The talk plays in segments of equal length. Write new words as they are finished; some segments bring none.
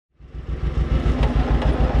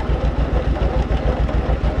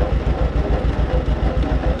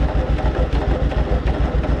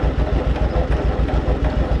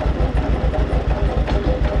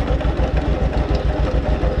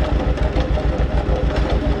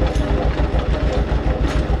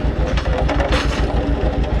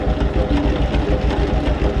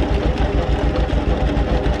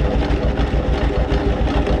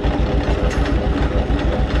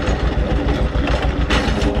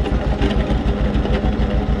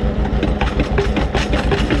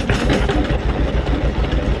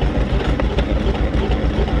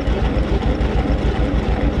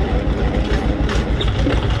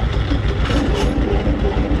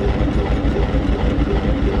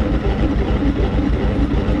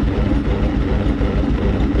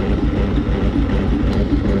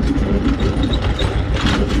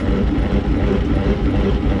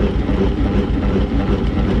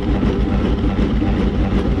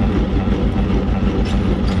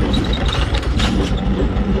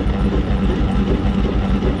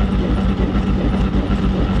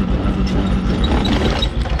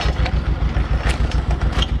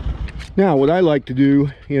Now what I like to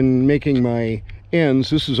do in making my ends,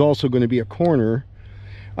 this is also going to be a corner.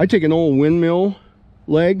 I take an old windmill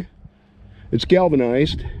leg, it's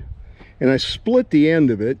galvanized, and I split the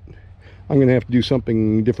end of it. I'm going to have to do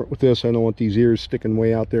something different with this. I don't want these ears sticking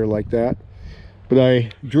way out there like that. But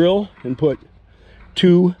I drill and put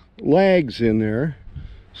 2 lags in there.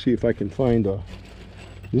 See if I can find a...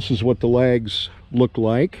 This is what the lags look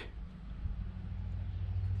like.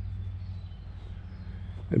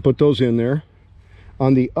 And put those in there.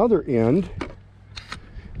 On the other end,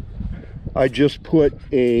 I just put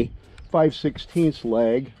a 5/16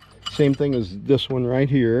 lag, same thing as this one right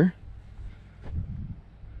here.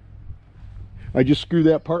 I just screw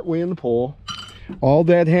that part way in the pole. All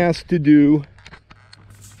that has to do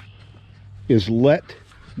is let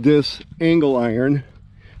this angle iron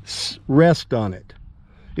rest on it.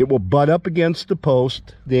 It will butt up against the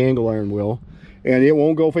post, the angle iron will, and it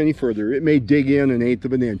won't go any further. It may dig in 1/8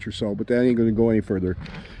 of an inch or so, but that ain't going to go any further.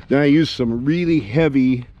 Then I use some really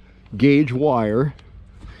heavy gauge wire.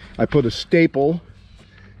 I put a staple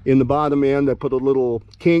in the bottom end. I put a little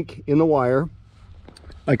kink in the wire.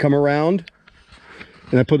 I come around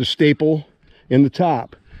and I put a staple in the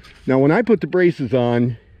top. Now when I put the braces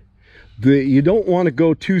on, you don't want to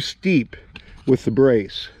go too steep with the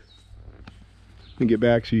brace. Let me get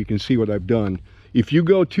back so you can see what I've done. If you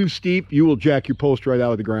go too steep, you will jack your post right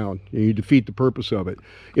out of the ground, and you defeat the purpose of it.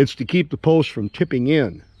 It's to keep the post from tipping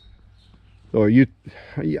in. So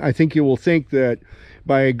I think you will think that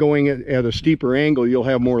by going at a steeper angle, you'll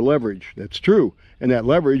have more leverage. That's true, and that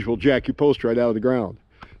leverage will jack your post right out of the ground.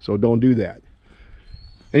 So don't do that.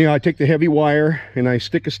 Anyhow, I take the heavy wire and I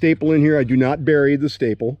stick a staple in here. I do not bury the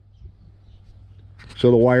staple,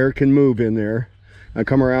 so the wire can move in there. I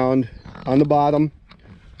come around on the bottom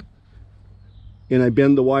and I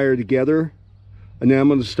bend the wire together, and then I'm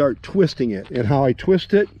going to start twisting it. And how I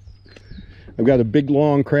twist it, I've got a big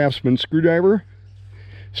long Craftsman screwdriver,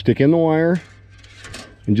 stick in the wire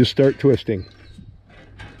and just start twisting.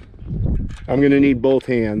 I'm going to need both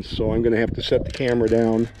hands, so I'm going to have to set the camera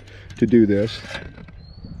down to do this.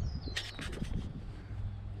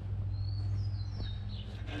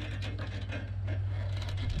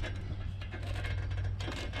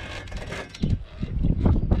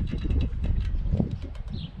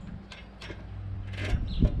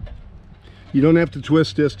 You don't have to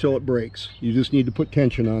twist this till it breaks. You just need to put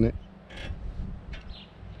tension on it.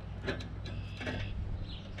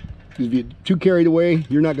 If you get too carried away,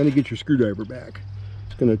 you're not going to get your screwdriver back.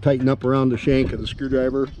 It's going to tighten up around the shank of the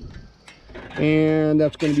screwdriver. And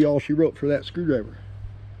that's going to be all she wrote for that screwdriver.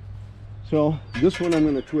 So this one I'm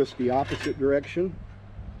going to twist the opposite direction.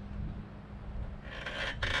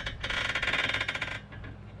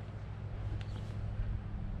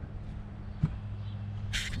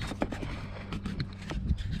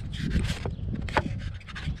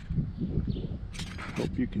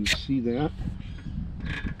 Hope you can see that.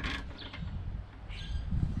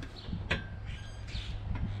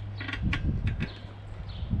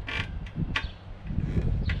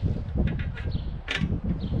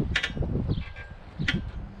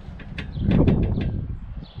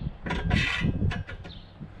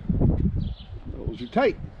 Those are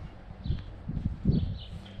tight.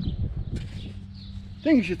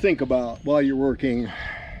 Things you think about while you're working.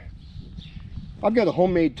 I've got a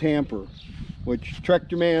homemade tamper, which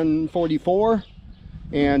Tractor Man 44,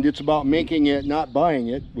 and it's about making it, not buying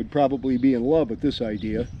it. Would probably be in love with this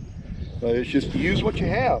idea, but it's just to use what you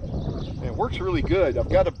have, and it works really good. I've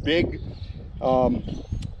got a big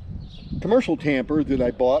commercial tamper that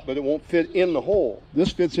I bought, but it won't fit in the hole.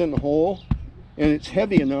 This fits in the hole, and it's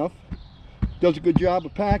heavy enough, does a good job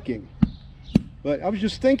of packing. But I was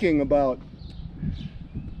just thinking about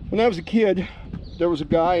when I was a kid, there was a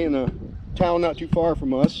guy in a town not too far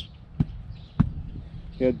from us.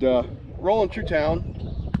 Rolling through town,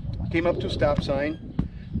 came up to a stop sign,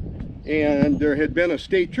 and there had been a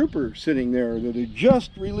state trooper sitting there that had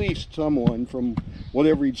just released someone from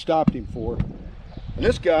whatever he'd stopped him for. And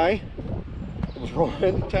this guy was rolling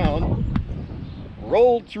into town,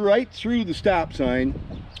 rolled right through the stop sign.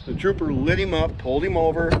 The trooper lit him up, pulled him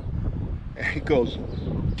over, and he goes,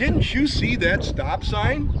 "Didn't you see that stop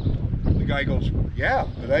sign?" The guy goes, "Yeah,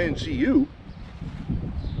 but I didn't see you."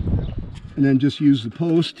 And then just use the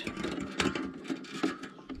post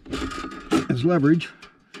as leverage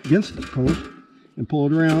against the post and pull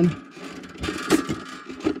it around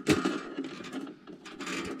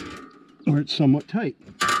where it's somewhat tight.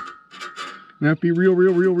 You have to be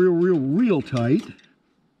real tight.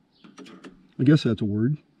 I guess that's a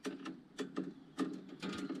word.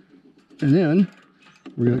 And then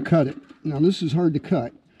we're going to cut it. Now this is hard to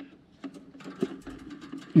cut.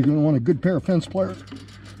 you're going to want a good pair of fence pliers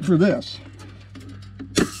for this.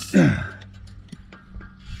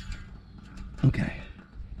 Okay.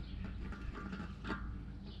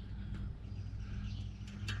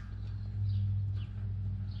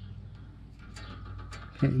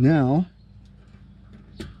 Okay, now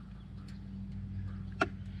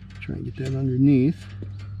try and get that underneath.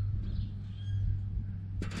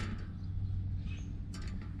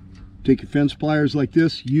 Take your fence pliers like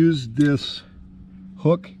this, use this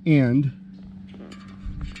hook end,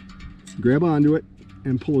 grab onto it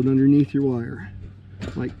and pull it underneath your wire,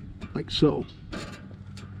 like so.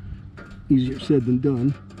 Easier said than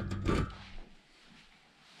done.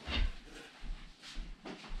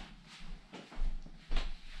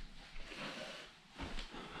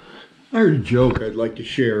 I heard a joke I'd like to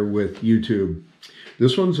share with YouTube.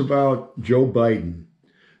 This one's about Joe Biden.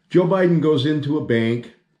 Joe Biden goes into a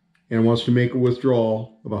bank and wants to make a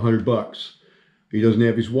withdrawal of $100. He doesn't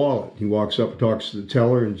have his wallet. He walks up and talks to the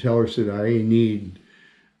teller, and the teller said, I need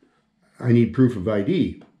proof of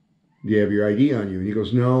ID. Do you have your ID on you? And he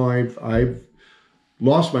goes, no, I've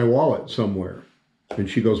lost my wallet somewhere. And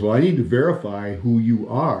she goes, well, I need to verify who you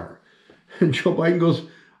are. And Joe Biden goes,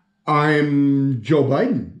 I'm Joe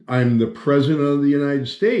Biden. I'm the president of the United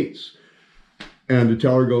States. And the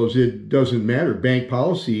teller goes, it doesn't matter. Bank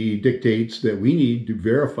policy dictates that we need to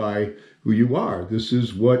verify who you are. This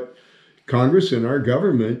is what Congress and our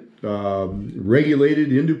government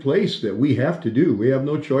regulated into place that we have to do. We have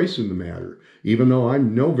no choice in the matter. Even though I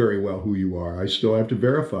know very well who you are, I still have to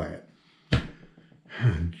verify it.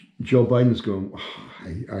 Joe Biden's going,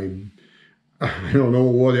 I don't know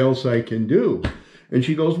what else I can do. And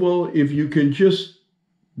she goes, well, if you can just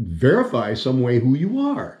verify some way who you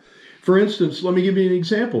are. For instance, let me give you an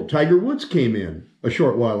example. Tiger Woods came in a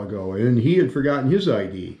short while ago, and he had forgotten his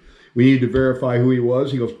ID. We needed to verify who he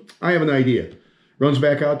was. He goes, I have an idea. Runs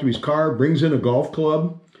back out to his car, brings in a golf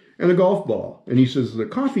club and a golf ball. And he says, the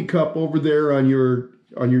coffee cup over there on your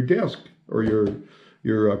desk, or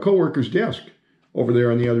your coworker's desk over there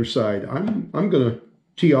on the other side. I'm going to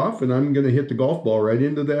tee off, and I'm going to hit the golf ball right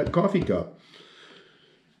into that coffee cup.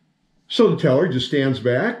 So the teller just stands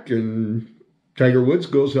back, and Tiger Woods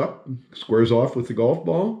goes up, squares off with the golf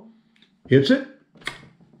ball, hits it,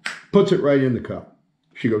 puts it right in the cup.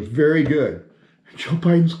 She goes, very good. Joe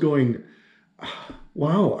Biden's going,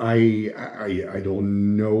 wow, I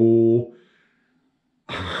don't know.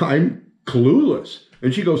 I'm clueless.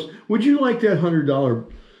 And she goes, would you like that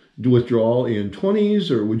 $100 withdrawal in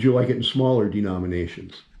 20s, or would you like it in smaller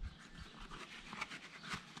denominations?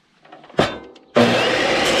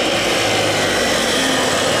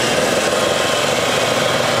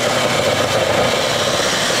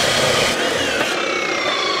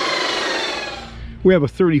 We have a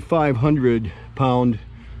 3,500 pound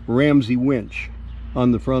Ramsey winch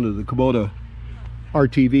on the front of the Kubota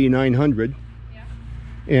RTV 900. Yeah.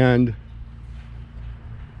 And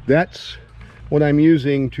that's what I'm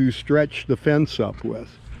using to stretch the fence up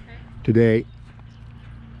with today.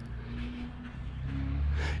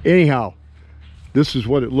 Anyhow, this is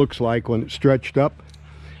what it looks like when it's stretched up.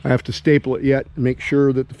 I have to staple it yet and make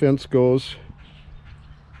sure that the fence goes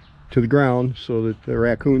to the ground so that the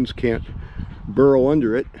raccoons can't burrow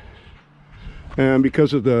under it. And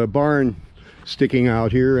because of the barn sticking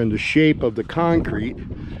out here and the shape of the concrete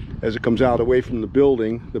as it comes out away from the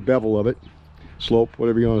building, the bevel of it, slope,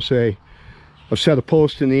 whatever you want to say, I've set a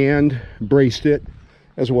post in the end, braced it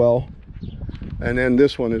as well, and then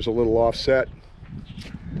this one is a little offset,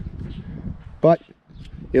 but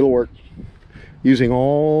it'll work using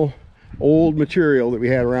all old material that we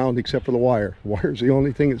had around except for the wire. The wire is the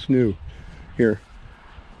only thing that's new here.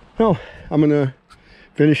 Well, I'm gonna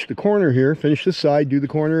finish the corner here, finish this side, do the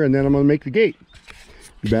corner, and then I'm gonna make the gate.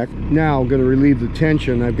 Be back. Now I'm gonna relieve the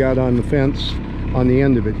tension I've got on the fence on the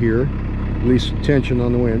end of it here. Release the tension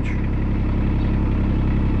on the winch.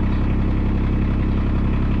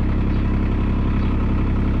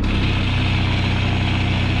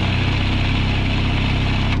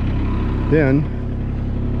 Then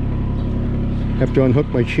have to unhook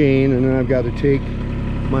my chain, and then I've got to take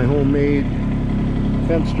my homemade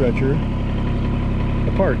fence stretcher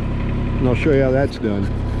apart, and I'll show you how that's done.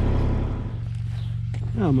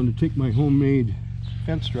 Now I'm going to take my homemade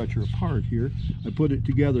fence stretcher apart here. I put it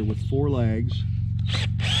together with 4 legs.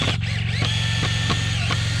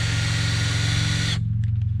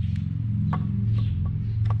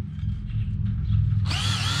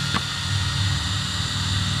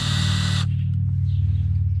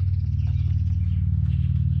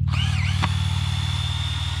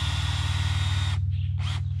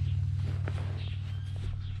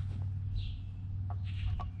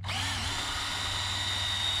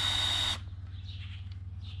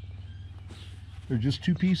 They're just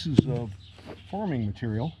two pieces of forming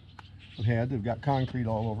material they've got concrete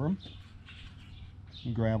all over them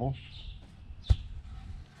and gravel.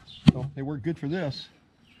 So they work good for this.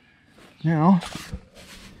 Now,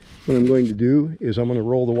 what I'm going to do is I'm going to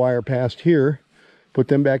roll the wire past here, put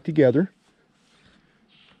them back together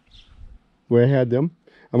the way I had them.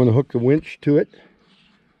 I'm going to hook the winch to it,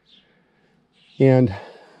 and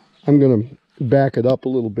I'm going to back it up a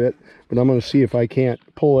little bit, but I'm going to see if I can't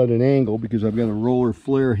pull at an angle because I've got a roller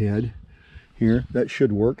flare head here. That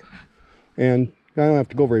should work. And I don't have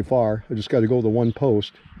to go very far. I just got to go to one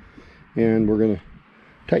post, and we're going to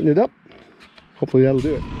tighten it up. Hopefully that'll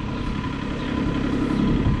do it.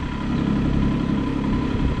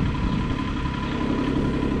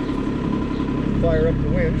 Fire up the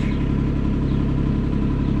winch.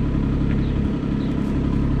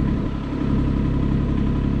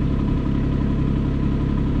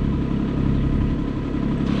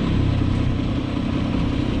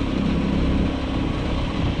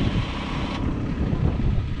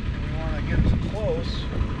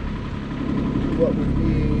 What would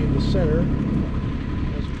be the center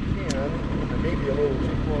as we can. And maybe a little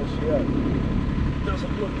too close yet.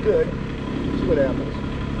 Doesn't look good. See what happens.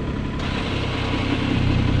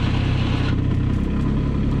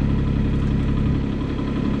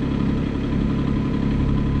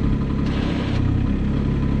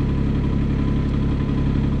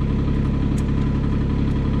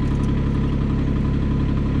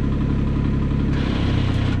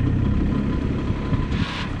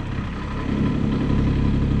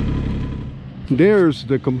 There's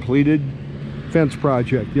the completed fence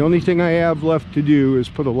project. The only thing I have left to do is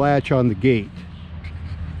put a latch on the gate.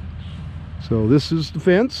 So this is the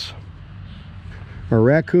fence. A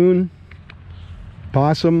raccoon,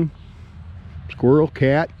 possum, squirrel,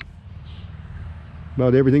 cat,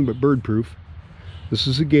 about everything but bird proof. This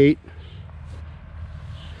is the gate.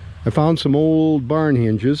 I found some old barn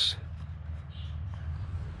hinges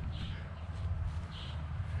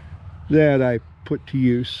that I put to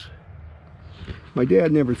use. My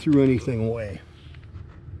dad never threw anything away,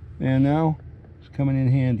 and now it's coming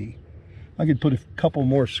in handy. I could put a couple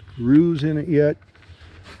more screws in it yet.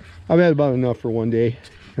 I've had about enough for one day.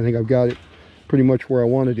 I think I've got it pretty much where I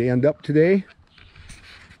wanted to end up today.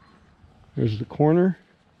 There's the corner,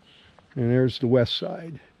 and there's the west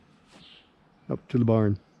side up to the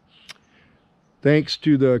barn. Thanks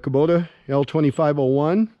to the Kubota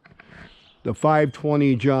L2501, the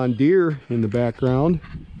 520 John Deere in the background.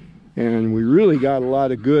 And we really got a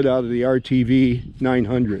lot of good out of the RTV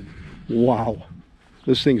 900. Wow,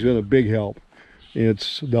 this thing's been a big help.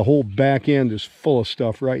 It's the whole back end is full of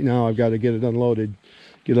stuff right now. I've got to get it unloaded,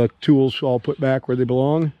 get the tools all put back where they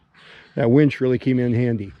belong. That winch really came in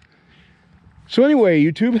handy. So anyway,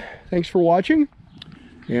 YouTube, thanks for watching,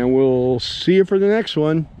 and we'll see you for the next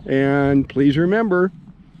one. And please remember,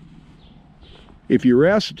 if you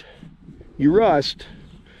rest, you rust.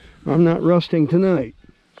 I'm not rusting tonight.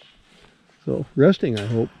 So resting, I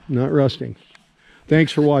hope, not rusting.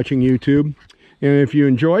 Thanks for watching, YouTube. And if you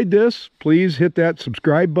enjoyed this, please hit that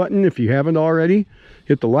subscribe button if you haven't already.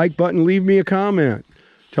 Hit the like button, leave me a comment.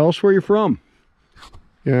 Tell us where you're from.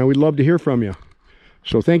 Yeah, we'd love to hear from you.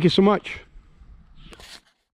 So thank you so much.